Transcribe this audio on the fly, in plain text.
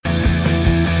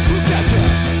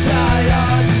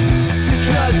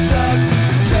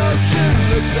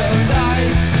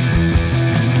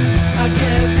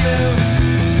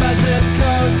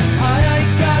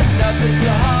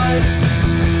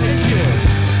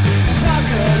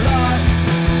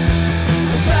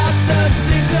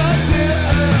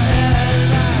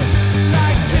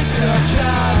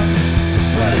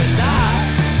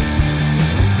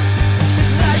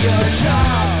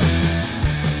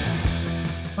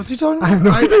What's he talking about? I have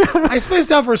no idea. I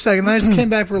spaced out for a second. Then I just came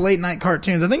back for late night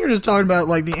cartoons. I think you're just talking about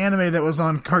like the anime that was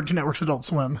on Cartoon Network's Adult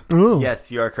Swim. Ooh.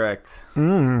 Yes, you are correct.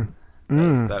 That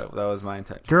was my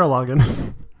intention. Girl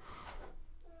logging.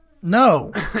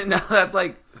 No. No, that's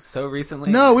like so recently.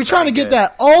 No, we're trying to get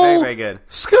that Very, old very good.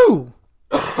 Skoo.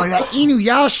 Like that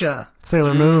Inuyasha.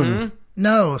 Sailor Moon.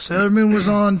 No, Sailor Moon was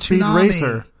on Speed Toonami.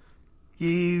 Racer.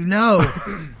 You know.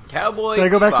 Cowboy. Did I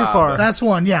go back too Bebop. far? That's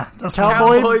one, yeah. That's one.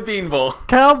 Cowboy Beanbowl.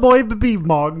 Cowboy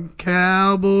Bebop.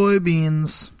 Cowboy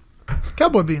Beans.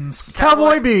 Cowboy Beans.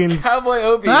 Cowboy Beans. Cowboy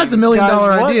Obi. That's $1 million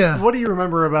idea. What do you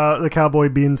remember about the Cowboy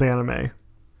Beans anime?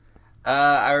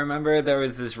 I remember there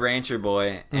was this rancher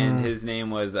boy, and his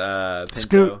name was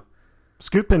Scoot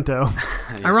Pinto. Pinto.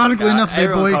 Ironically enough,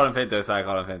 everyone called him Pinto, so I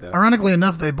called him Pinto. Ironically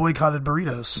enough, they boycotted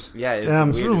burritos. Yeah,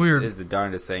 it's real weird. It's the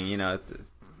darndest thing. You know, it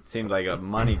seems like a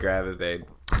money grab if they,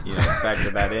 factor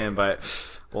that in, but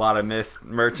a lot of missed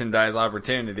merchandise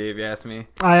opportunity, if you ask me.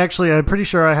 I'm pretty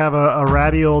sure I have a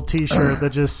Radial t-shirt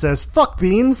that just says "fuck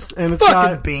beans" and it's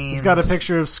got a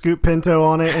picture of Scoot Pinto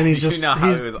on it, and he's You know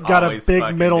how he was got a always big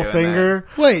fucking middle doing finger.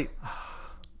 Wait,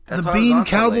 That's the why I was Bean on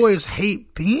so late. Cowboys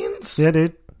hate beans? Yeah,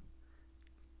 dude.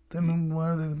 Then why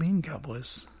are they the Bean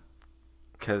Cowboys?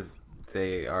 Because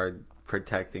they are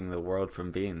protecting the world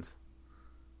from beans.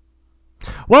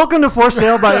 Welcome to For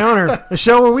Sale by Owner, a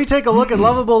show where we take a look at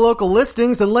lovable local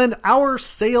listings and lend our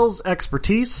sales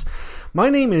expertise.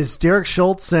 My name is Derek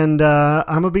Schultz, and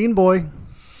I'm a bean boy.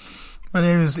 My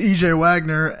name is EJ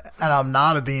Wagner, and I'm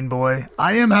not a bean boy.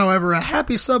 I am, however, a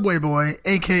happy Subway boy,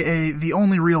 a.k.a. the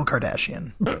only real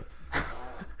Kardashian.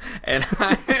 And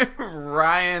I'm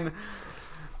Ryan.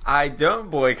 I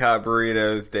don't boycott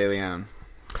burritos, De Leon.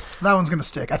 That one's going to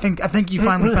stick. I think you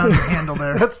finally found your handle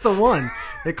there. That's the one.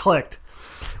 It clicked.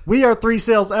 We are three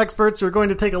sales experts who are going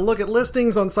to take a look at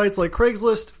listings on sites like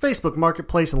Craigslist, Facebook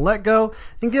Marketplace, and LetGo,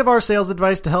 and give our sales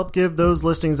advice to help give those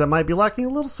listings that might be lacking a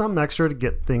little something extra to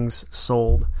get things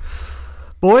sold.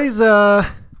 Boys,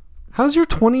 how's your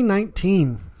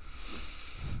 2019?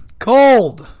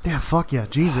 Cold. Yeah, fuck yeah,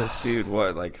 Jesus. Dude,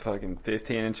 what, like fucking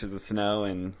 15 inches of snow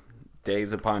and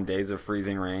days upon days of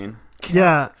freezing rain?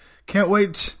 Yeah. Can't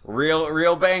wait.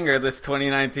 Real banger this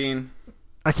 2019.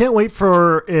 I can't wait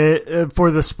for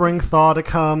the spring thaw to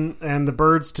come and the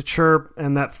birds to chirp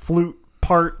and that flute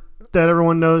part that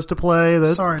everyone knows to play.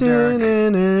 Sorry,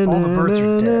 Derek. All the birds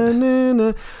are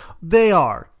dead. They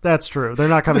are. That's true. They're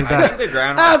not coming I back. think the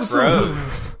ground Absolutely.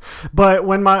 froze. But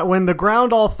when the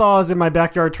ground all thaws and my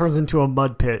backyard turns into a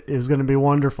mud pit is going to be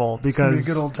wonderful because It's going to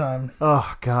be a good old time.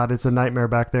 Oh god, it's a nightmare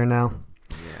back there now.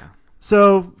 Yeah.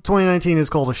 So 2019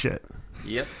 is cold as shit.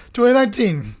 Yep.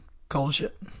 2019. Cold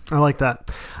shit. I like that.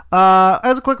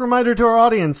 As a quick reminder to our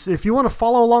audience, if you want to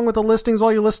follow along with the listings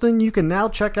while you're listening, you can now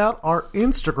check out our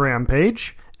Instagram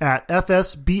page at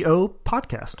FSBO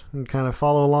Podcast and kind of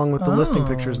follow along with the listing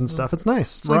pictures and stuff. It's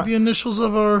nice. It's like the initials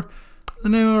of the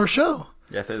name of our show.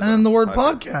 Yeah, And the word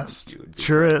podcast.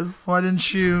 Sure is. Why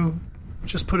didn't you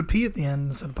just put a P at the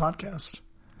end instead of podcast?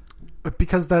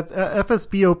 Because that's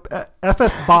FSBO,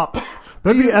 FS Bop.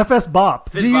 That'd be FS Bop.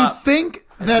 Do you think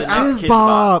that Fizz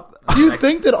Bop. Do you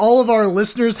think that all of our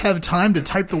listeners have time to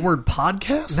type the word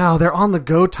podcast? No, they're on the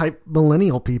go type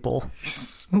millennial people.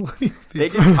 They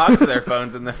just talk to their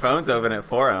phones and their phones open it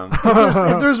for them.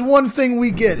 If there's one thing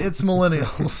we get, it's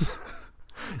millennials.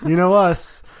 You know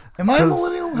us. Am I a 'Cause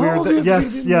millennial? How old do you have to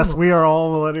yes, be yes, we are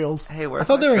all millennials. Hey, where's I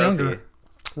thought my they were trophy? younger.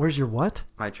 Where's your what?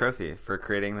 My trophy for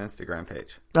creating the Instagram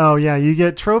page. Oh, yeah, you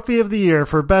get Trophy of the Year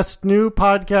for best new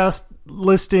podcast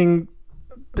listing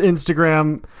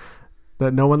Instagram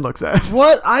that no one looks at.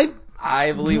 What?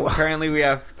 I believe currently we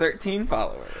have 13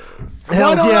 followers.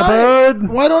 Hells don't yeah, bud.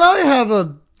 Why don't I have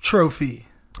a trophy?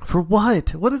 For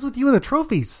what? What is with you and the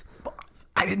trophies?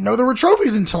 I didn't know there were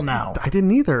trophies until now. I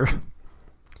didn't either.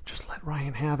 Just let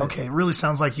Ryan have it. Okay, it really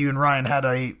sounds like you and Ryan had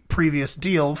a previous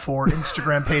deal for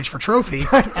Instagram page for trophy,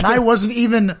 and I wasn't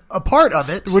even a part of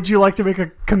it. Would you like to make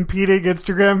a competing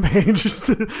Instagram page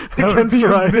against Be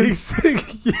Ryan? amazing.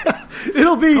 Yeah,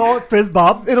 it'll be Call it Fizz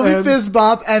Bop. It'll be Fizz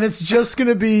Bop, and it's just going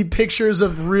to be pictures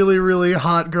of really, really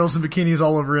hot girls in bikinis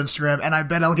all over Instagram, and I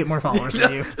bet I'll get more followers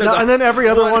than you. No, and then every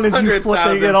other one is you 100,000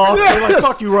 flipping it off. Yes. You're like,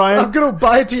 fuck you, Ryan. I'm going to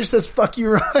buy a t-shirt that says, fuck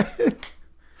you, Ryan.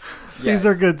 Yeah, These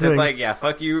are good things. It's like, yeah,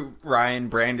 fuck you, Ryan,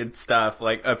 branded stuff,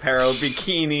 like apparel,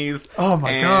 bikinis. Oh, my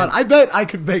and- God. I bet I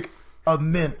could make a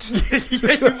mint. Yeah,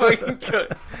 you fucking could.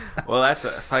 Well, that's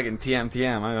a fucking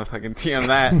TM. I'm gonna fucking TM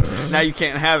that. Now you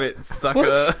can't have it,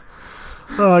 sucker.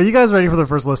 What? You guys ready for the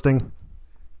first listing?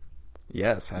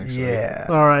 Yes, actually. Yeah.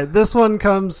 All right, this one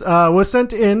was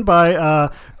sent in by a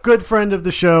good friend of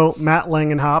the show, Matt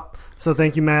Langenhop. So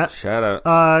thank you, Matt. Shout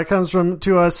out. It comes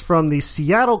to us from the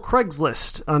Seattle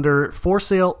Craigslist under For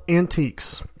Sale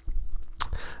Antiques.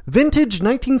 Vintage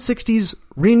 1960s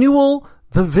renewal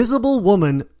The Visible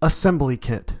Woman assembly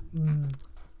kit.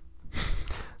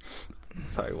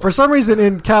 Sorry, what? For some reason,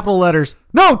 in capital letters,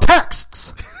 no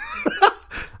texts.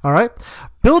 All right,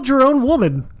 build your own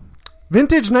woman.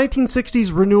 Vintage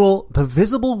 1960s renewal The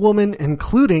Visible Woman,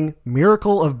 including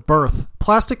Miracle of Birth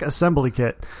plastic assembly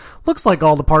kit. Looks like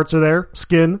all the parts are there.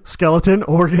 Skin, skeleton,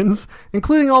 organs,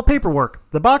 including all paperwork.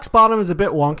 The box bottom is a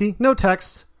bit wonky. No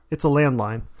text. It's a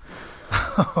landline.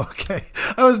 Okay.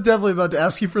 I was definitely about to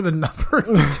ask you for the number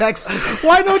and text.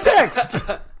 Why no text?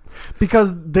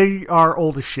 Because they are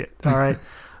old as shit. All right.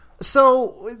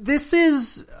 So this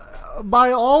is,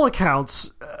 by all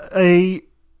accounts, a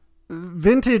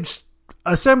vintage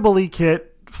assembly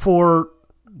kit for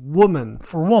woman.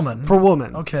 For woman. For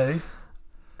woman. Okay.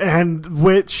 And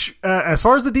which, as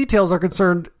far as the details are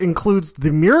concerned, includes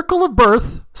the Miracle of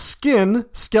Birth, skin,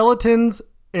 skeletons,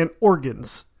 and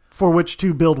organs for which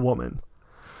to build woman.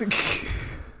 Is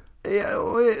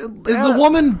the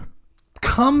woman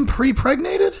come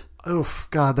pre-pregnated? Oof,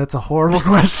 God, that's a horrible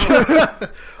question.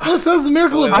 Well, it says the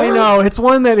Miracle of Birth. I know, it's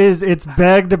one that it's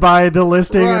begged by the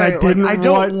listing, and I didn't I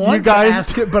don't want you guys to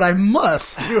ask it, but I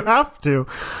must. You have to.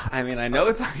 I mean, I know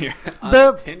it's on your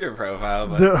Tinder profile,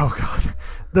 but oh God.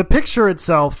 The picture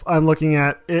itself I'm looking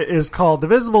at is called The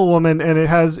Visible Woman, and it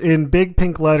has in big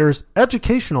pink letters,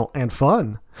 educational and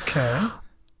fun. Okay.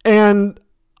 And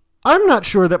I'm not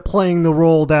sure that playing the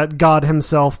role that God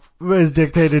himself is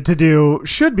dictated to do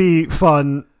should be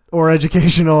fun or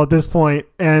educational at this point,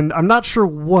 and I'm not sure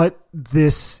what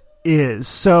this is.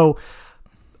 So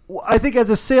I think as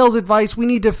a sales advice, we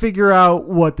need to figure out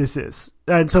what this is,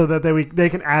 and so that they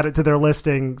can add it to their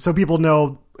listing so people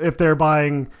know if they're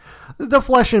buying the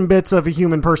flesh and bits of a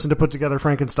human person to put together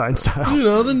Frankenstein style. You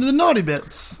know, the naughty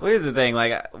bits. well, here's the thing.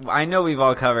 Like, I know we've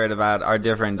all covered about our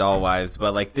different doll wives,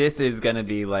 but like this is gonna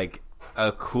be like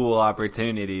a cool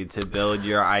opportunity to build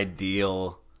your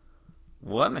ideal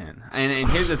woman. And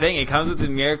here's the thing: it comes with the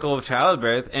miracle of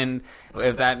childbirth, and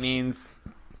if that means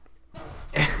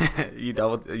you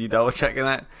double checking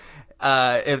that,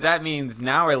 if that means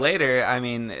now or later, I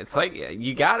mean, it's like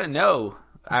you gotta know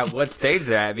at what stage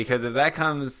they're at, because if that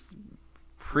comes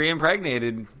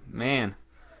pre-impregnated, man,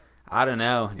 I don't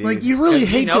know, dude. Like, you really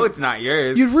hate to... it's not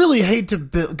yours. You'd really hate to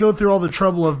go through all the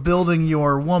trouble of building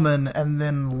your woman and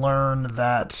then learn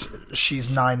that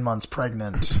she's 9 months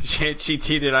pregnant. She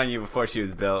cheated on you before she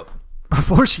was built.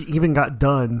 Before she even got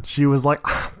done, she was like,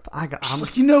 She's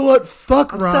like, you know what?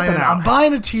 Fuck I'm Ryan. stepping out. I'm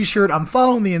buying a t-shirt. I'm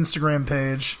following the Instagram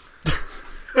page.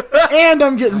 And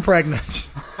I'm getting pregnant.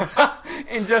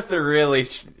 And just to really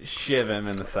shiv him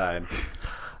in the side.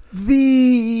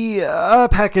 The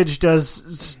package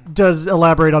does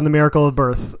elaborate on the Miracle of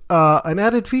Birth. An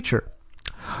added feature.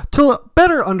 To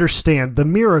better understand the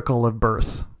Miracle of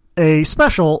Birth, a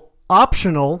special,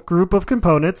 optional group of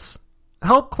components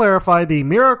help clarify the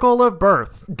Miracle of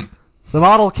Birth. The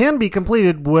model can be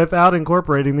completed without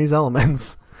incorporating these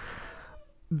elements.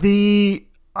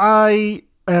 I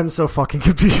am so fucking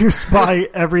confused by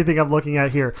everything I'm looking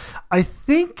at here. I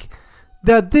think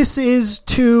that this is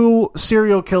to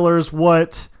serial killers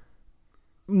what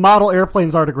model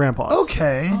airplanes are to grandpas.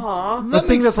 Okay. I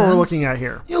think that's what we're looking at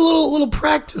here. You little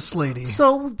practice lady.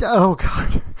 So, oh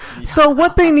God. Yeah. So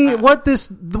what they need, what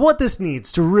this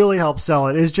needs to really help sell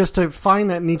it is just to find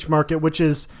that niche market, which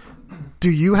is, do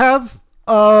you have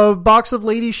a box of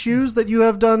ladies' shoes that you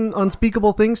have done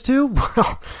unspeakable things to?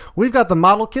 Well, we've got the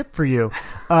model kit for you.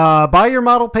 Buy your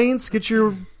model paints, get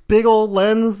your big old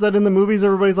lens that in the movies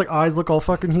everybody's like eyes look all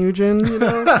fucking huge in, you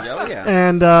know? Oh, yeah.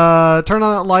 And turn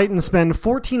on that light and spend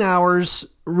 14 hours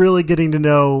really getting to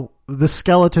know the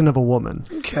skeleton of a woman.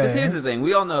 Okay. Because here's the thing: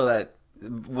 we all know that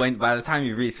by the time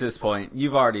you've reached this point,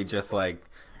 you've already just like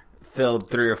filled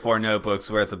 3 or 4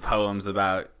 notebooks worth of poems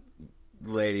about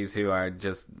ladies who are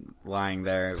just lying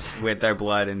there with their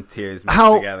blood and tears mixed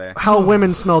together. How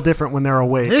women smell different when they're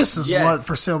awake. This is what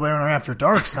For Sale by Owner After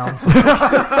Dark sounds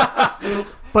like.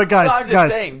 But guys, I'm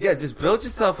just saying, yeah, just build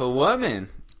yourself a woman.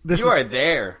 You are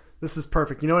there. This is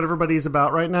perfect. You know what everybody's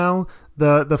about right now?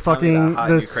 The fucking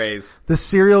craze. The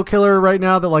serial killer right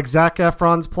now that like Zac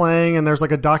Efron's playing, and there's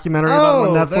like a documentary about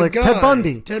him on Netflix. Ted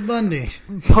Bundy. Ted Bundy.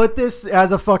 Put this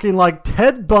as a fucking like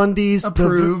Ted Bundy's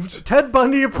approved. Ted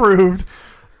Bundy approved.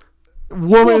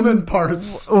 Woman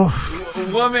parts.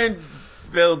 Woman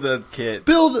Build a kit.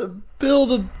 Build a.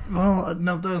 Well,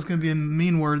 no, that was going to be a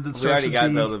mean word that We starts already with got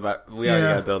B. already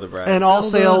got build a bride. And all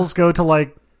Build sales go to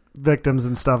like victims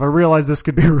and stuff. I realize this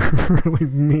could be really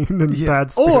mean and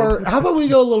bad. Or how about we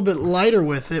go a little bit lighter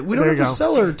with it? We don't There have you to go.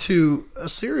 sell her to a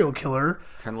serial killer.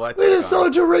 Turn the lights We back just sell on.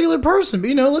 her to a regular person.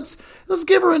 But let's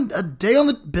give her a day on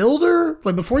the builder.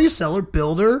 Like before you sell her,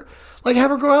 build her. Like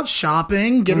have her go out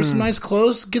shopping, get her some nice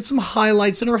clothes, get some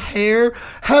highlights in her hair,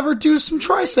 have her do some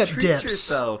tricep Treat dips.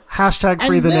 yourself. Hashtag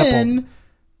free And the then nipple.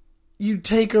 you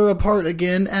take her apart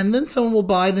again, and then someone will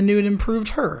buy the new and improved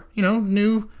her.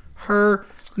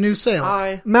 New sale.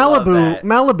 I love that.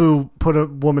 Malibu put a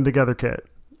woman together kit.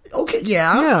 Okay,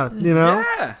 yeah. Yeah,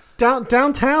 Yeah.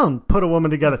 Downtown put a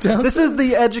woman together. This is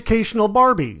the educational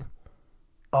Barbie.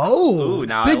 Oh, Ooh,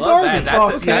 now Big I love Barbie. that.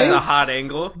 That's, Okay. that's a hot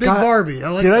angle. Big God, Barbie. I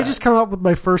like Did that. I just come up with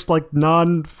my first like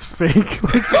non-fake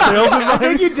like, sales I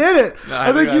think advice? you did it. No, I I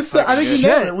think think you. that's Said, I fucking think you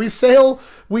good. nailed it.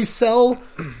 We sell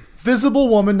Visible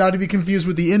Woman, not to be confused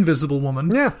with the Invisible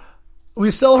Woman. Yeah, We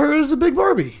sell her as a Big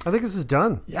Barbie. I think this is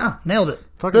done. Yeah, nailed it.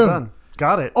 Fucking Boom. done.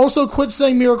 Got it. Also, quit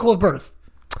saying Miracle of Birth.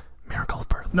 Miracle of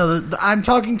birth. No, I'm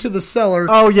talking to the seller.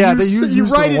 Oh, yeah, that you, you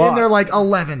used write a it lot. in there like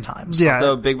 11 times. Yeah.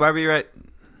 So Big Barbie, right?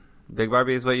 Big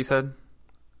Barbie is what you said?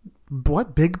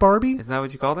 What, Big Barbie? Isn't that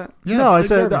what you called it? Yeah, No, I Big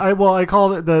said Barbie. I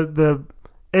called it the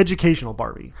educational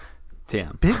Barbie.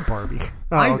 Damn. Big Barbie.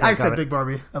 Oh, I okay, said got it. Big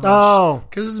Barbie. Oh,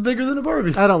 Because it's bigger than a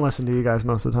Barbie. I don't listen to you guys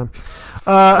most of the time.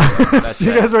 That's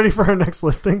You right. guys ready for our next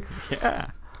listing? Yeah.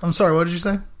 I'm sorry, what did you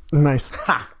say? Nice.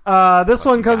 This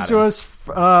one comes to us.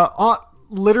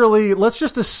 Literally, let's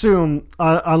just assume,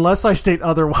 unless I state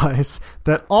otherwise,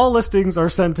 that all listings are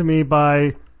sent to me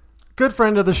by good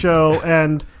friend of the show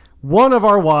and one of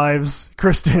our wives,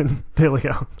 Kristen De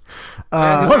Leon.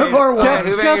 One of our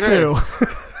wives. Guess who?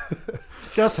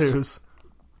 Guess whose?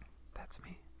 That's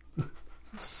me.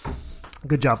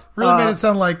 Good job. Really made it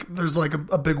sound like there's like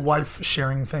a big wife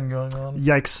sharing thing going on.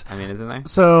 Yikes. I mean, isn't there?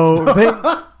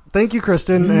 So, thank you,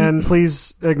 Kristen, and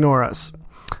please ignore us.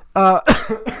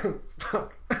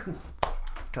 Fuck.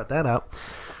 Let's cut that out.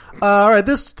 All right,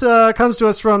 this comes to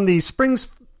us from the Springs.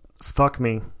 Fuck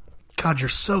me. God, you're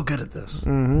so good at this.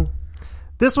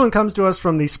 This one comes to us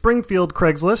from the Springfield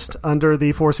Craigslist under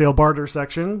the for sale barter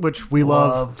section, which we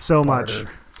love so barter.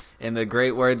 much. In the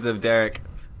great words of Derek,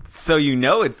 so you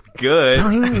know it's good.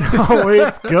 I know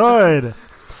it's good.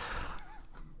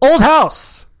 Old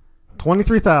house,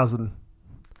 23,000.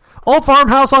 Old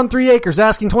farmhouse on 3 acres,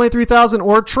 asking 23,000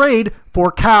 or trade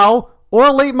for cow or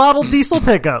a late model diesel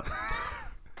pickup.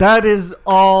 That is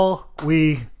all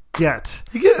we get.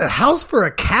 You get a house for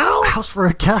a cow? House for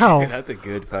a cow. That's a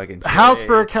good fucking House trade.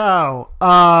 for a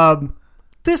cow.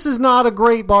 This is not a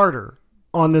great barter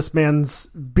on this man's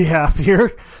behalf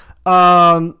here.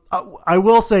 I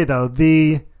will say though,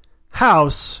 the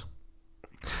house.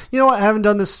 You know what? I haven't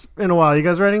done this in a while. You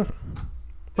guys ready?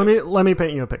 Let me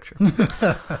paint you a picture.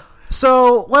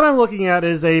 So what I'm looking at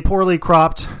is a poorly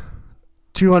cropped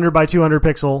 200 by 200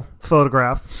 pixel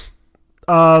photograph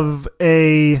of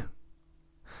a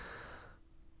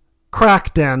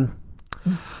crack den.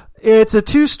 It's a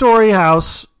 2-story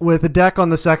house with a deck on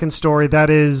the second story that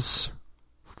is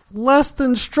less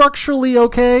than structurally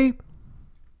okay.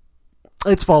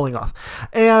 It's falling off.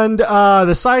 And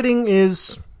the siding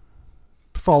is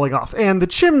falling off. And the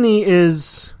chimney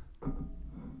is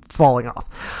falling off.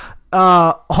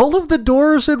 All of the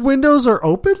doors and windows are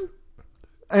open.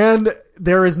 And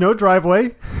there is no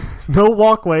driveway, no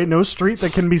walkway, no street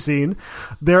that can be seen.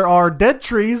 There are dead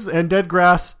trees and dead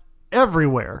grass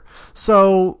everywhere.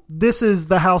 So this is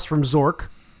the house from Zork.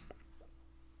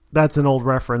 That's an old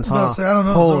reference, I huh? was about to say, I don't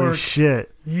know Holy Zork.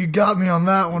 shit. You got me on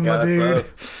that one, Got my us dude.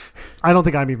 both. I don't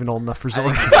think I'm even old enough for I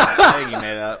Zork. I think you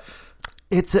made it up.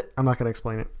 I'm not going to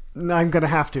explain it. I'm going to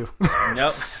have to.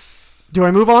 Nope. Do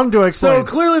I move on? Do I explain?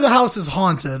 So clearly the house is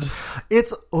haunted.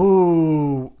 It's,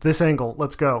 ooh, this angle.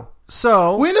 Let's go.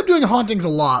 So, We end up doing hauntings a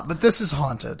lot, but this is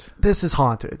haunted. this is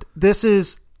haunted. This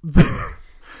is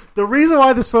the reason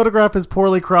why this photograph is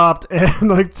poorly cropped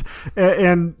and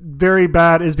and very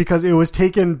bad is because it was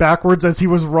taken backwards as he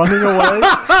was running away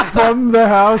from the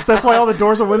house. That's why all the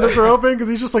doors and windows are open, because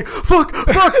he's just like, fuck.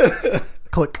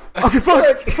 Click. Okay,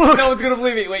 fuck. No one's gonna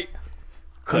believe me. Wait.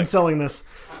 I'm selling this.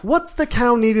 What's the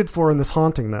cow needed for in this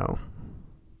haunting, though?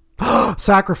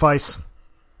 Sacrifice.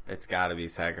 It's gotta be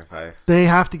sacrifice. They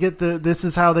have to get this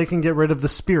is how they can get rid of the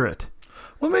spirit.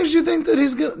 What makes you think that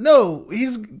he's gonna... No,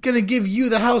 he's gonna give you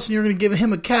the house and you're gonna give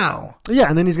him a cow. Yeah,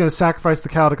 and then he's going to sacrifice the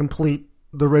cow to complete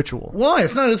the ritual. Why?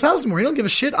 It's not his house anymore. He don't give a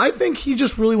shit. I think he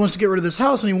just really wants to get rid of this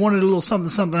house, and he wanted a little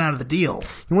something out of the deal.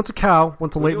 He wants a cow,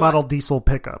 wants a late model diesel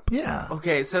pickup. Yeah.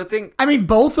 Okay, so I mean,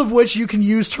 both of which you can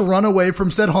use to run away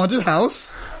from said haunted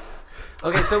house.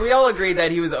 Okay, so we all agreed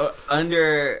that he was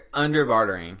under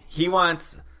bartering. He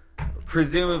wants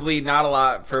presumably not a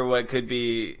lot for what could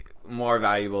be more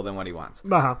valuable than what he wants.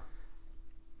 Uh-huh.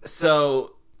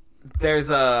 So there's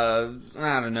a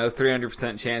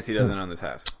 300% chance he doesn't own this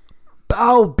house.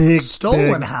 Oh, big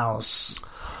Stolen big. house.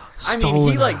 I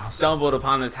mean, he like house. stumbled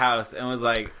upon this house and was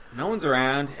like, "No one's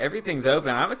around. Everything's open.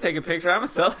 I'm gonna take a picture. I'm gonna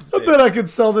sell this. I bitch. bet I could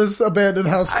sell this abandoned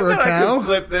house I for a bet I cow. could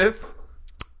flip this. I'm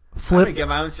gonna Flip get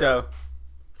my own show."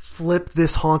 flip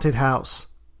this haunted house.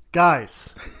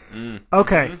 Guys.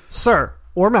 Okay, sir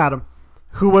or madam,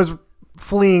 who was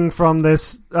fleeing from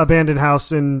this abandoned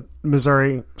house in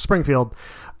Missouri, Springfield,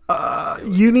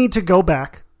 you need to go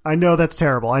back. I know that's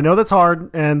terrible. I know that's hard,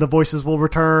 and the voices will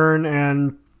return,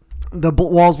 and the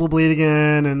walls will bleed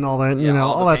again, and all that,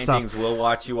 all the that stuff. paintings will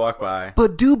watch you walk by.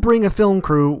 But do bring a film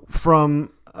crew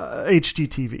from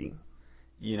HGTV.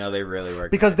 You know they really work.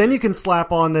 Because then you can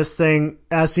slap on this thing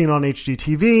as seen on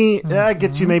HGTV. That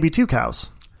gets you maybe 2 cows.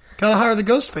 Gotta hire the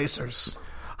ghost facers.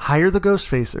 Hire the ghost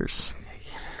facers.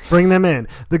 Bring them in.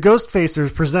 The ghost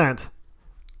facers present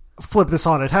Flip This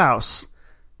Haunted House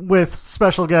with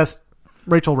special guest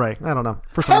Rachel Ray. I don't know.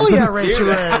 For some Hell reason. yeah, Rachel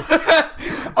Ray.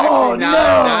 Oh,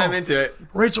 now I'm no. into it.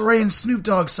 Rachel Ray and Snoop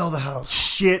Dogg sell the house.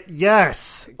 Shit,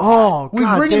 yes. Oh, We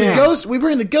God bring in damn. we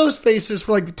bring in the ghost facers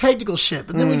for like the technical shit,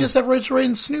 but then we just have Rachel Ray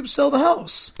and Snoop sell the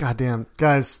house. God damn.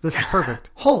 Guys, this is perfect.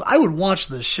 I would watch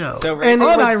this show. So And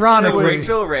unironically-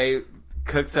 Rachel Ray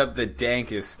cooks up the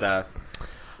dankest stuff.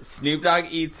 Snoop Dogg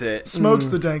eats it, Smokes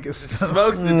the dankest stuff.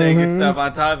 smokes the dankest stuff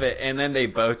on top of it, and then they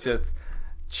both just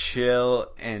chill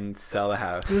and sell the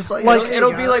house. Just like, Like, okay,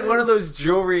 It'll be like one of guys. those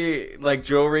jewelry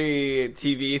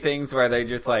TV things where they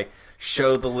just like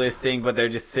show the listing, but they're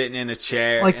just sitting in a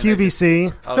chair. Like and they're just-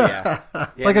 QVC. oh yeah,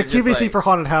 Yeah, Like a they're just QVC like- for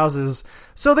haunted houses.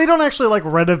 So they don't actually like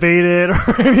renovate it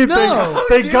or anything. No,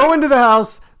 they dude. go into the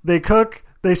house, they cook,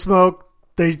 they smoke,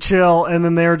 they chill, and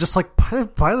then they're just like,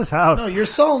 buy this house. No, you're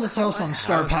selling this house on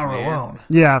Star Power man. alone.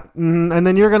 Yeah, and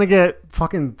then you're gonna get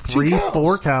fucking 2 3, cows.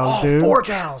 4 cows, Oh, dude. 4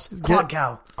 cows. Quad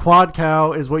cow. Quad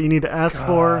cow is what you need to ask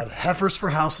for. God, heifers for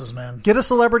houses, man. Get a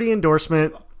celebrity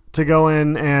endorsement to go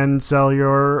in and sell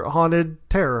your haunted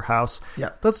terror house. Yeah.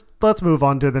 Let's move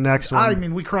on to the next one. I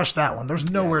mean, we crushed that one. There's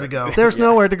nowhere to go. There's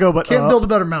nowhere to go but Can't up. build a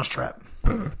better mousetrap.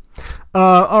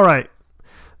 All right,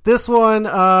 this one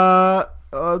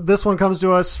comes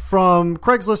to us from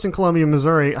Craigslist in Columbia,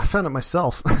 Missouri. I found it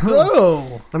myself.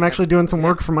 Oh, I'm actually doing some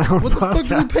work for my own what the fuck did we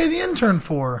podcast. pay the intern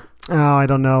for? Oh, I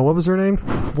don't know. What was her name?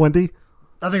 Wendy.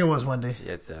 I think it was Wendy.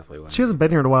 Yeah, it's definitely one. She hasn't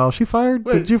been here in a while. She fired?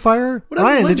 Wait, Did you fire her? what happened to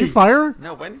Ryan, did you Wendy? fire her?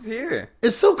 No, Wendy's here.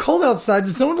 It's so cold outside.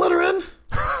 Did someone let her in?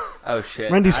 Oh shit,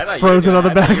 Wendy's I thought you frozen were on the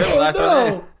gonna- I thought back. you were the last one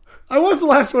in. No, I was the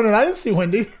last one, and I didn't see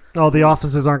Wendy. Oh, the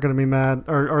offices aren't going to be mad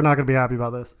or not going to be happy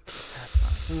about this.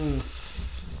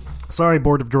 Sorry,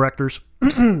 board of directors.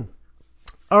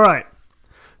 All right.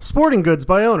 Sporting goods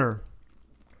by owner.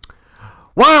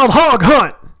 Wild hog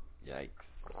hunt.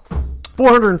 Yikes.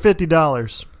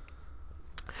 $450.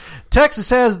 Texas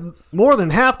has more than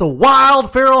half the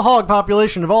wild feral hog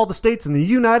population of all the states in the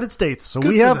United States, so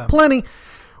we for have them. plenty.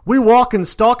 We walk and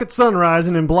stalk at sunrise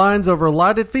and in blinds over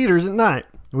lighted feeders at night.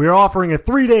 We are offering a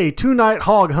 3-day, 2-night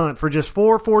hog hunt for just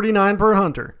 $4.49 per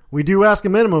hunter. We do ask a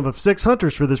minimum of 6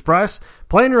 hunters for this price.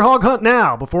 Plan your hog hunt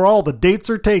now before all the dates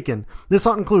are taken. This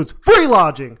hunt includes free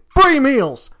lodging, free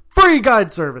meals, free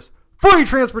guide service, free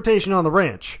transportation on the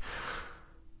ranch.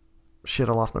 Shit,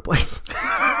 I lost my place.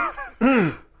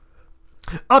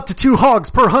 Up to 2 hogs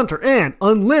per hunter and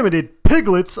unlimited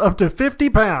piglets up to 50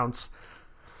 pounds.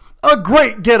 A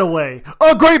great getaway.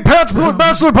 A great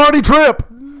bachelor party trip.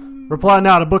 Reply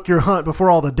now to book your hunt before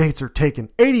all the dates are taken.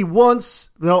 81...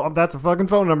 No, that's a fucking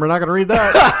phone number. Not going to read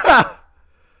that.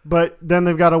 But then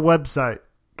they've got a website.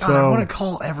 God, So, I want to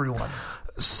call everyone.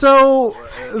 so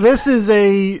this is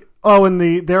a... Oh, and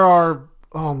there are...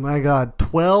 Oh my god,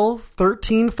 12,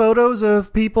 13 photos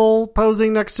of people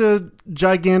posing next to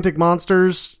gigantic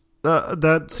monsters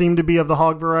that seem to be of the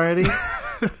hog variety.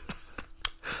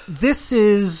 This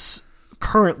is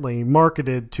currently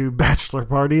marketed to bachelor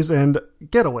parties and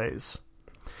getaways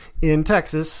in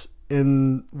Texas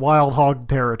in wild hog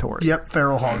territory. Yep,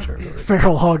 feral hog territory.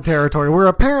 Feral hog territory, where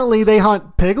apparently they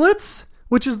hunt piglets,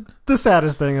 which is the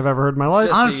saddest thing I've ever heard in my life.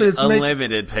 Just Honestly, the it's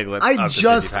unlimited piglets. I up to 50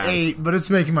 just pounds. ate, but it's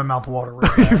making my mouth water.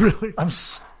 Really bad. Really?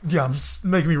 I'm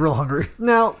making me real hungry.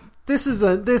 Now,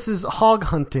 this is hog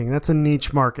hunting. That's a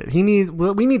niche market. We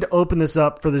need to open this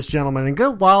up for this gentleman and go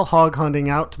wild hog hunting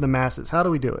out to the masses. How do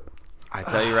we do it? I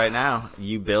tell you right now,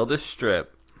 you build a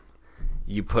strip,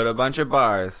 you put a bunch of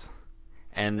bars,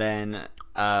 and then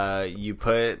you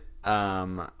put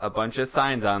a bunch of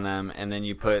signs on them, and then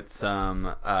you put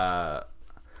some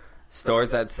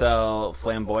stores that sell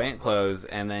flamboyant clothes,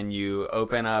 and then you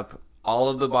open up all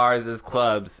of the bars as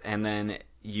clubs, and then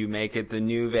you make it the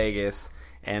new Vegas,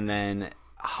 and then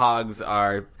hogs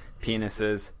are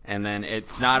penises, and then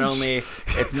it's not only a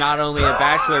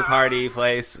bachelor party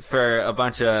place for a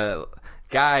bunch of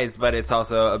guys, but it's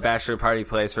also a bachelor party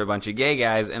place for a bunch of gay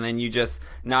guys, and then you just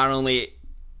not only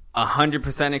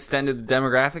 100% extended the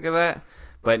demographic of that,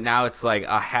 but now it's like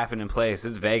a happening place.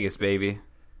 It's Vegas, baby.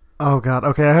 Oh God.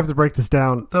 Okay, I have to break this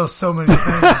down. That was so many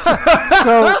things.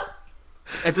 So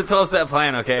It's a 12-step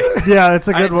plan, okay? yeah, it's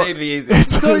a I good didn't one. say it'd be easy.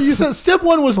 So you said step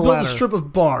one was build a ladder. strip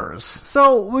of bars.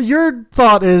 So your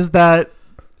thought is that,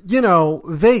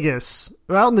 Vegas,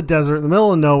 out in the desert, in the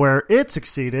middle of nowhere, it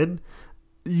succeeded.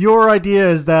 Your idea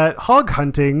is that hog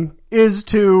hunting is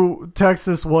to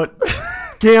Texas what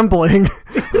gambling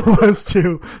was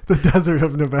to the desert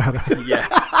of Nevada. Yeah.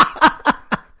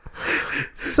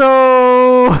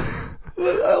 So,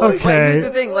 Like, here's the okay.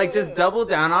 thing, like, just double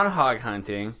down on hog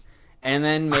hunting, and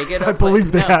then make it I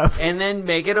believe they have. And then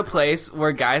make it a place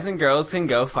where guys and girls can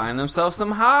go find themselves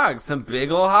some hogs, some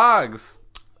big ol' hogs.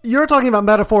 You're talking about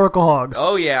metaphorical hogs.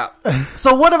 Oh, yeah.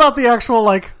 So what about the actual,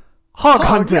 hog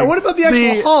hunting? Yeah, what about the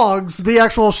actual hogs? The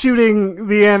actual shooting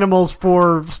the animals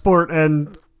for sport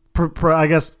and, I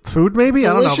guess, food maybe?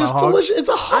 I don't know Delicious, about hogs. delicious. It's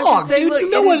a I'm hog, just saying, dude. look, You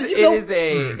know what?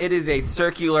 it is a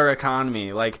circular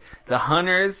economy. Like, the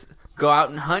hunters go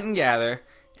out and hunt and gather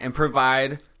and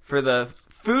provide for the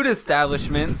food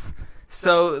establishments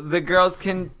so the girls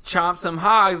can chomp some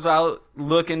hogs while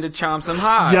looking to chomp some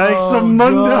hogs. Yikes, Oh,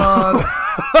 Mundo. God.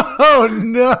 Oh,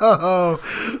 no.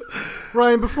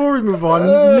 Ryan, before we move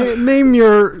on, name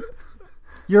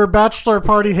your bachelor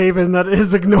party haven that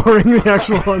is ignoring the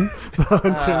actual the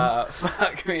hunting.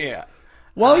 Fuck me.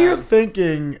 While you're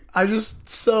thinking, I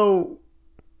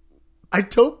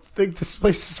don't think this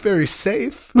place is very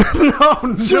safe.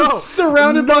 No, Just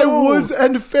surrounded by No. woods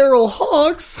and feral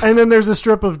hogs. And then there's a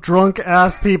strip of drunk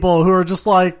ass people who are just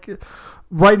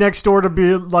right next door to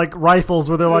be rifles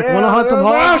where they're want to hunt some Oh,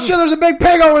 hogs? shit, there's a big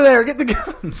pig over there. Get the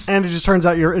guns. And it just turns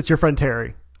out it's your friend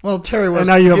Terry. Well, Terry was And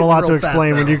now you have a getting lot to real fat,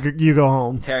 explain when though. you go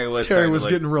home. Terry was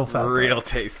getting real fat, though. real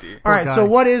tasty. All right, guy. so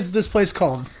what is this place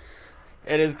called?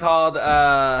 It is called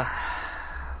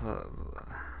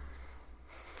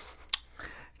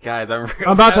guys, I'm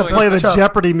about to play the tough.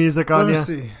 Jeopardy music on Let me you.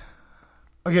 see.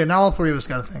 Okay, now all three of us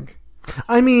got to think.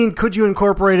 I mean, could you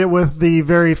incorporate it with the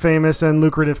very famous and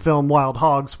lucrative film Wild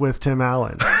Hogs with Tim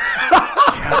Allen?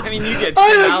 I mean, you get Tim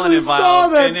I Allen actually involved, saw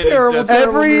that and it is terrible, just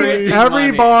terrible printing Every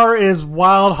money. bar is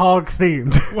Wild Hog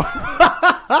themed.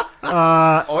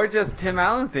 Or just Tim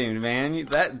Allen themed, man.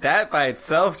 That by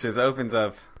itself just opens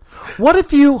up. What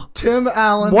if you Tim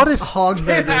Allen's What if- Hog Tim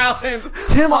Vegas. Allen.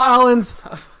 Tim Allen's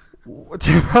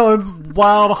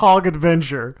Wild Hog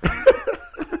Adventure?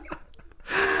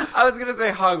 I was gonna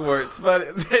say Hogwarts, but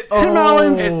Tim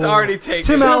Allen's it's already taken.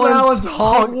 Tim Tim Allen's Allen's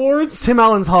Hog- Hogwarts. Tim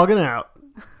Allen's Hogging Out,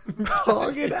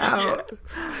 Hog it out.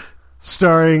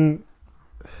 starring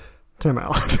Tim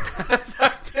Allen.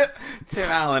 Tim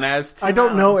Allen as Tim I don't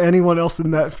Allen. know anyone else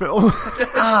in that film,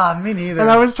 Ah, me neither. and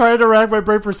I was trying to rack my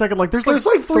brain for a second. There's There's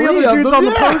three three other of dudes them, on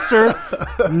the yeah.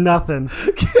 poster. Nothing.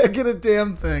 Can't get a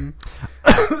damn thing.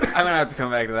 I'm gonna have to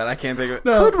come back to that. I can't think of it.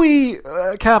 No. Could we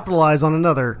capitalize on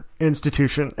another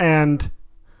institution and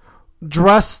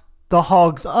dress the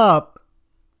hogs up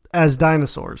as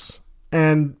dinosaurs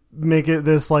and make it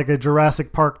this a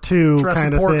Jurassic Park 2 Jurassic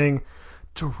kind of Pork. thing?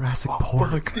 Jurassic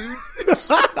Pork.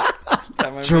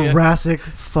 That might be it. Jurassic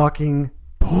fucking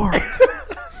Pork.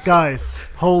 Guys,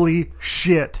 holy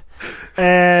shit.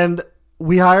 And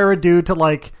we hire a dude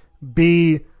to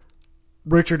be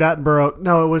Richard Attenborough.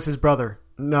 No, it was his brother.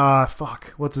 Nah,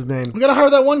 fuck. What's his name? We gotta hire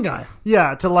that one guy.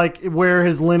 Yeah, to wear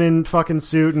his linen fucking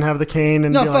suit and have the cane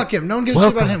and No, be fuck him. No one gives a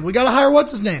shit about him. We gotta hire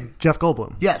what's his name? Jeff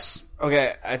Goldblum. Yes.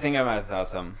 Okay, I think I might have thought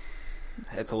something.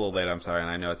 It's a little late, I'm sorry, and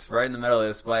I know it's right in the middle of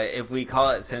this, but if we call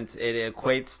it, since it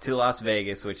equates to Las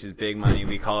Vegas, which is big money,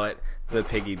 we call it the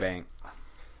piggy bank.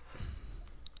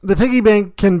 The piggy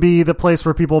bank can be the place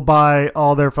where people buy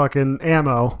all their fucking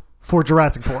ammo for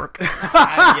Jurassic Pork.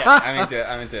 I'm into it.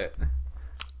 I'm into it.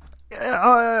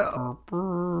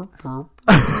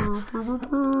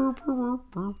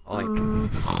 Like,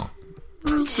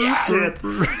 Shit.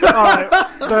 All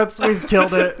right, we've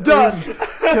killed it. Done.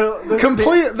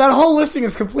 Complete. That whole listing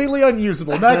is completely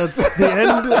unusable. Next. That's the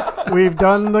end. We've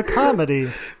done the comedy.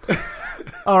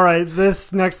 All right,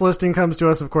 this next listing comes to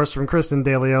us, of course, from Kristen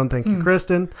De Leon. Thank you,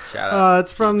 Kristen. Shout out.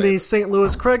 It's from the St.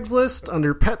 Louis Craigslist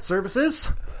under Pet Services.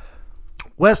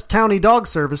 West County Dog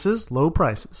Services, low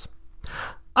prices.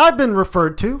 I've been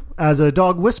referred to as a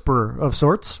dog whisperer of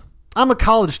sorts. I'm a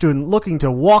college student looking to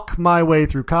walk my way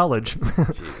through college.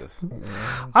 Jesus.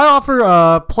 I offer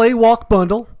a play walk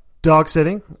bundle, dog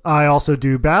sitting. I also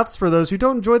do baths for those who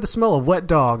don't enjoy the smell of wet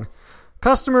dog.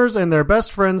 Customers and their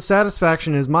best friends'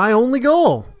 satisfaction is my only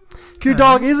goal. If your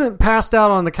dog isn't passed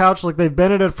out on the couch like they've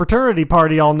been at a fraternity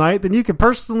party all night, then you can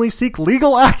personally seek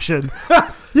legal action.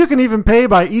 You can even pay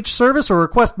by each service or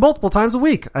request multiple times a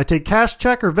week. I take cash,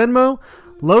 check, or Venmo.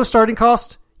 Low starting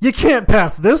cost. You can't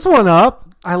pass this one up.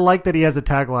 I like that he has a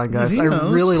tagline, guys. I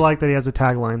really like that he has a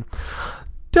tagline.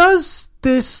 Does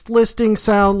this listing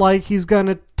sound like he's going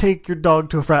to take your dog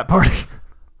to a frat party?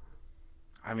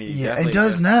 I mean, Yeah, it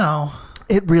does now.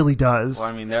 It really does. Well,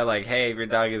 I mean, they're like, hey, if your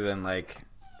dog isn't, like,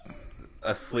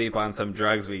 asleep on some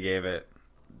drugs we gave it,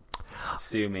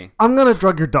 sue me. I'm going to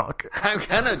drug your dog. I'm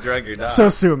gonna drug your dog. So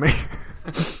sue me.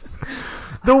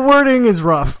 The wording is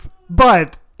rough,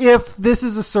 but if this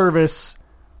is a service,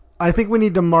 I think we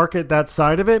need to market that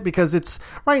side of it, because it's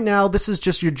right now this is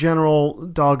just your general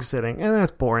dog sitting, and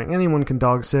that's boring. Anyone can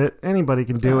dog sit. Anybody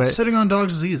can do it. Sitting on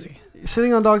dogs is easy.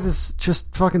 Sitting on dogs is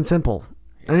just fucking simple.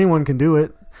 Anyone can do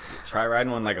it. Try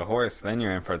riding one like a horse, then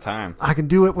you're in for a time. I can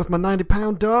do it with my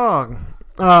 90-pound dog.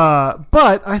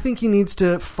 But I think he needs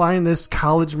to find this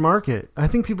college market. I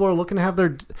think people are looking to have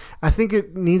their... I think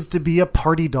it needs to be a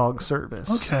party dog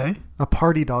service. Okay. A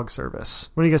party dog service.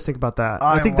 What do you guys think about that?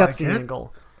 I think that's like the it.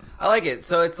 angle. I like it.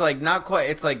 So it's like not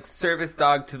quite. It's like service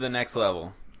dog to the next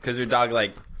level, because your dog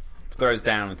like throws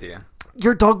down with you.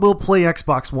 Your dog will play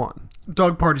Xbox One.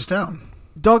 Dog parties down.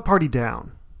 Dog Party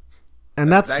Down.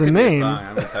 And that's That the could be a name. song,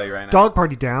 I'm gonna tell you right now. Dog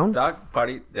Party Down. Dog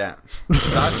party down.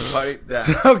 Dog party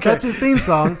down. Okay. That's his theme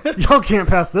song. Y'all can't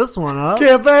pass this one up.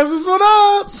 Can't pass this one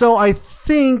up. So I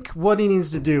think what he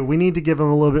needs to do, we need to give him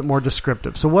a little bit more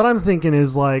descriptive. So what I'm thinking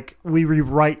is like we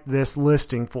rewrite this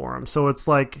listing for him. So it's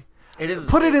like It is.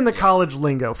 put it in the college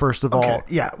lingo first of all.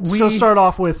 Yeah. So start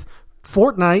off with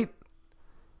Fortnite,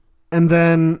 and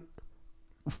then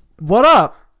what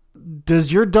up?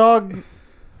 Does your dog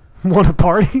want to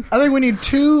party? I think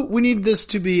we need this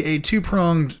to be a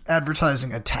two-pronged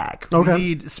advertising attack. Okay. We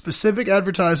need specific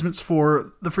advertisements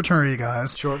for the fraternity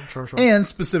guys. Sure. And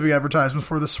specific advertisements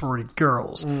for the sorority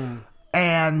girls.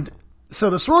 And so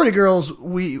the sorority girls,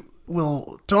 we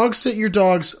will dog sit your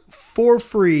dogs for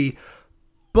free,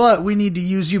 but we need to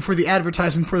use you for the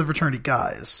advertising for the fraternity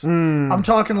guys. I'm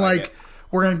talking like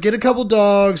we're going to get a couple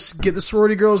dogs, get the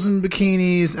sorority girls in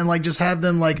bikinis, and like just have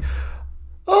them like,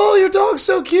 oh, your dog's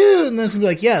so cute. And then it's going to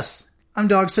be like, yes, I'm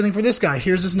dog sitting for this guy.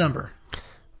 Here's his number.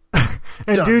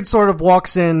 And Done. dude sort of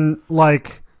walks in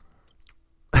like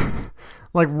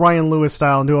Ryan Lewis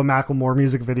style into a Macklemore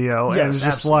music video. Yes, and it's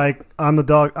just absolutely. like, I'm the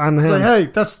dog. I'm him. It's like, hey,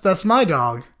 that's my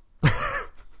dog.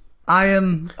 I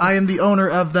am the owner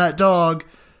of that dog.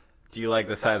 Do you like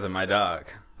the size of my dog?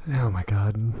 Oh my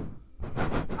God.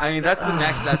 I mean, that's the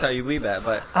next. That's how you lead that.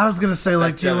 But I was gonna say,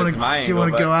 like, That's- do you yeah, want that's my to angle,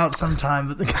 but- go out sometime?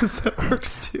 But because that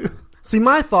works too. See,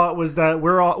 my thought was that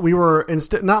we were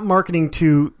instead not marketing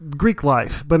to Greek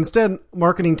life, but instead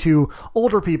marketing to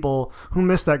older people who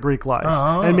miss that Greek life,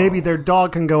 and maybe their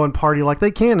dog can go and party like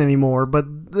they can't anymore, but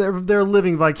they're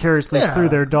living vicariously through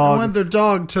their I dog. want their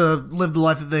dog to live the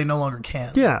life that they no longer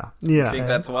can. Yeah. think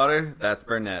that's water. That's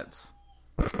Burnett's.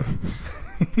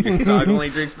 Your dog only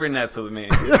drinks Burnett's with me.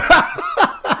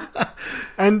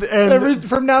 And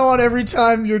From now on, every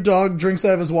time your dog drinks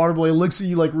out of his water boy, he looks at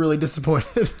you like really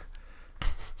disappointed.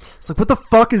 it's like, what the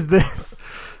fuck is this?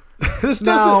 This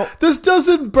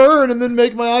doesn't burn and then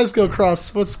make my eyes go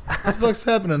cross. What the fuck's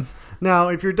happening? Now,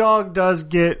 if your dog does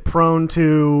get prone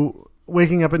to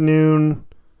waking up at noon,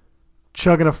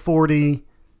 chugging a 40,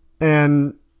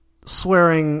 and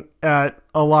swearing at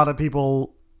a lot of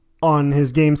people on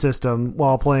his game system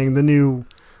while playing the new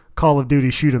Call of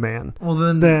Duty Shoot-A-Man, Well,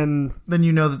 then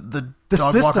you know that the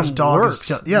dog system walker's dog works. is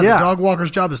done. Yeah, Yeah. the dog walker's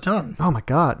job is done. oh my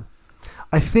God.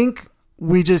 I think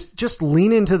we just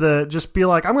lean into just be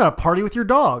like, I'm going to party with your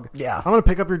dog. Yeah. I'm going to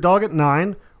pick up your dog at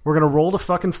 9. We're going to roll to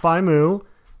fucking Phi Mu,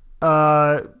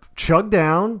 chug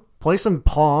down, play some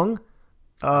Pong,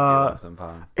 I do love some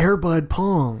pong. Airbud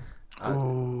Pong.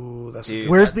 Oh, that's Dude,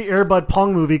 Where's the Airbud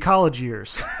Pong movie, College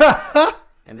Years?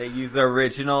 And they use the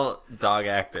original dog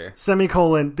actor.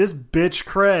 Semicolon, this bitch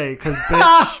cray, because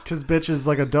bitch is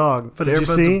like a dog. But Did you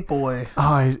Airbud's see? a boy.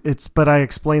 Oh, but I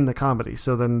explained the comedy,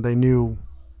 so then they knew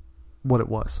what it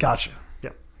was. Gotcha. Yeah.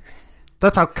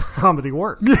 That's how comedy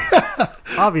works.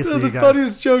 Obviously, The you guys.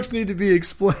 funniest jokes need to be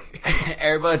explained.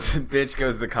 Airbud's bitch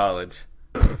goes to college.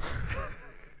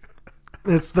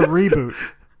 It's the reboot.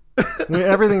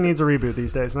 Everything needs a reboot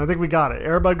these days, and I think we got it.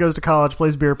 Airbud goes to college,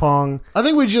 plays beer pong. I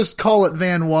think we just call it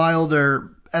Van Wilder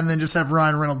and then just have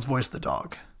Ryan Reynolds voice the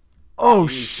dog. Oh,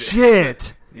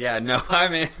 shit. Yeah, no,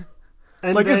 I'm in.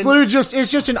 And Like, it's literally just,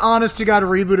 it's just an honest-to-God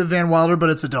reboot of Van Wilder, but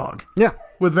it's a dog. Yeah.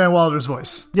 With Van Wilder's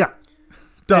voice. Yeah.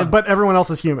 Done. But everyone else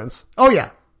is humans. Oh, yeah.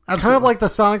 Absolutely. Kind of like the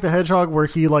Sonic the Hedgehog where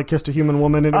he like kissed a human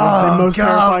woman and it was the most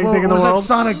terrifying thing in the was world. That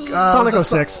Sonic, Sonic was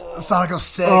 06. that Sonic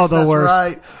 06. Oh, the that's worst.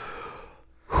 right.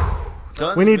 So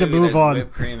in We this need to movie, move there's on.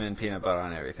 Whipped cream and peanut butter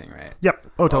on everything, right? Yep.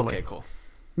 Oh, totally. Okay, cool.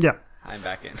 Yeah. I'm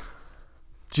back in.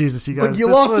 Jesus, you guys. Like, you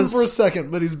this lost him was- for a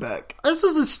second, but he's back. This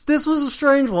was a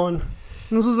strange one.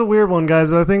 This was a weird one,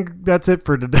 guys, but I think that's it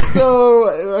for today.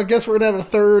 So, I guess we're going to have a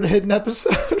third hidden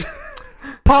episode.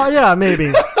 Yeah,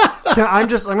 maybe. I'm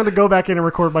going to go back in and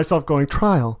record myself going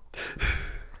trial.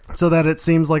 So that it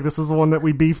seems like this was the one that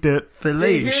we beefed it.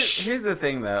 Here's the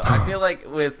thing, though. I feel like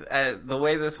with the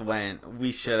way this went,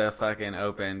 we should have fucking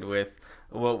opened with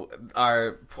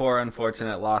our poor,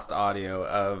 unfortunate lost audio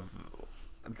of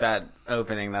that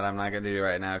opening that I'm not going to do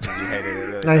right now because you hated it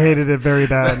really I bad. hated it very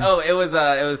bad. It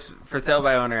was for sale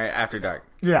by owner after dark.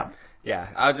 Yeah. Yeah,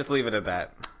 I'll just leave it at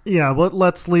that. Yeah, well,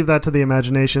 let's leave that to the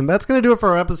imagination. That's going to do it for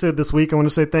our episode this week. I want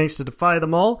to say thanks to Defy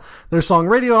Them All. Their song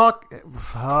Radio Hawk.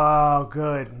 Oh,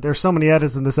 good. There's so many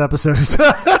edits in this episode.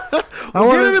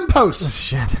 We'll get it in post.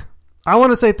 Shit. I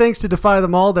want to say thanks to Defy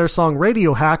Them All. Their song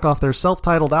Radio Hack off their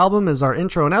self-titled album is our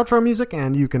intro and outro music,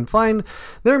 and you can find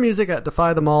their music at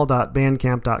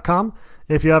defythemall.bandcamp.com.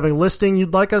 If you have a listing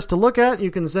you'd like us to look at, you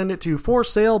can send it to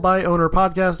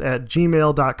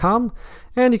forsalebywownerpodcast@gmail.com,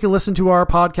 and you can listen to our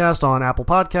podcast on Apple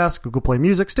Podcasts, Google Play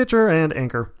Music, Stitcher, and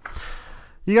Anchor.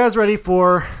 You guys ready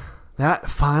for that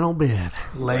final bid?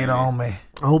 Lay it on me.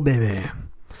 Oh, baby.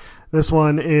 This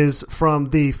one is from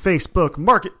the Facebook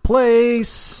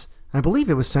Marketplace. I believe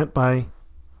it was sent by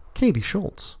Katie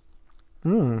Schultz. I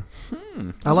like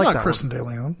not that Kristen one. De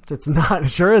Leon. It's not. It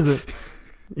sure isn't.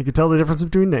 You can tell the difference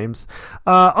between names.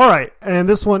 All right. And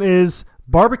this one is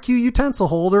barbecue utensil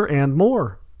holder and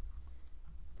more.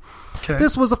 Okay.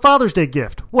 This was a Father's Day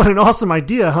gift. What an awesome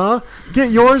idea, huh?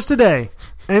 Get yours today.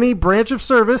 Any branch of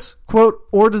service, quote,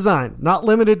 or design. Not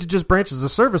limited to just branches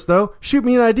of service, though. Shoot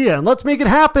me an idea and let's make it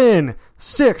happen.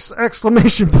 6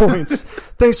 exclamation points.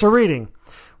 Thanks for reading.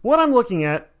 What I'm looking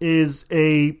at is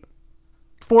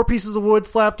 4 pieces of wood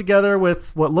slapped together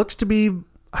with what looks to be,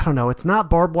 I don't know, it's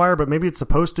not barbed wire, but maybe it's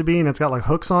supposed to be, and it's got like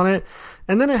hooks on it.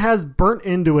 And then it has burnt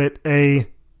into it a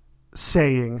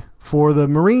saying for the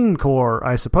Marine Corps,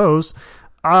 I suppose.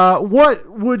 What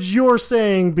would your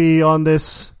saying be on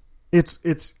this?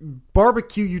 It's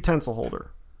barbecue utensil holder.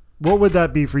 What would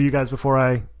that be for you guys before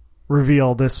I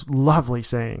reveal this lovely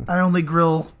saying? I only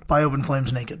grill by open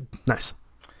flames naked. Nice.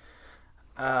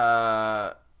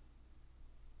 I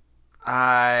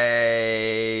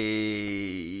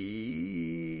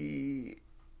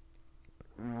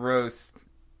roast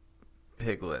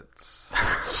piglets.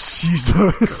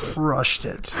 Jesus. Crushed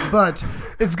it. But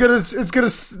it's gonna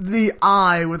the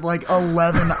eye with like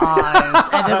 11 eyes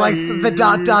and then like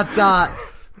the ...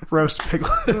 roast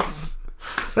piglets.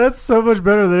 That's so much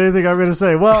better than anything I'm going to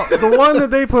say. Well, the one that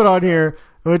they put on here,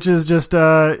 which is just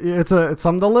it's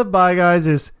something to live by, guys,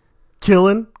 is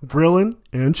killing, grilling,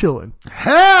 and chilling.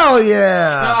 Hell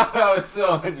yeah! That was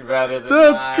so much better than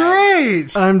That's mine.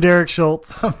 great! I'm Derek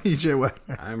Schultz. I'm EJ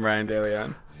Wagner. I'm Ryan De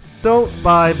Leon. Don't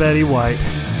buy Betty White.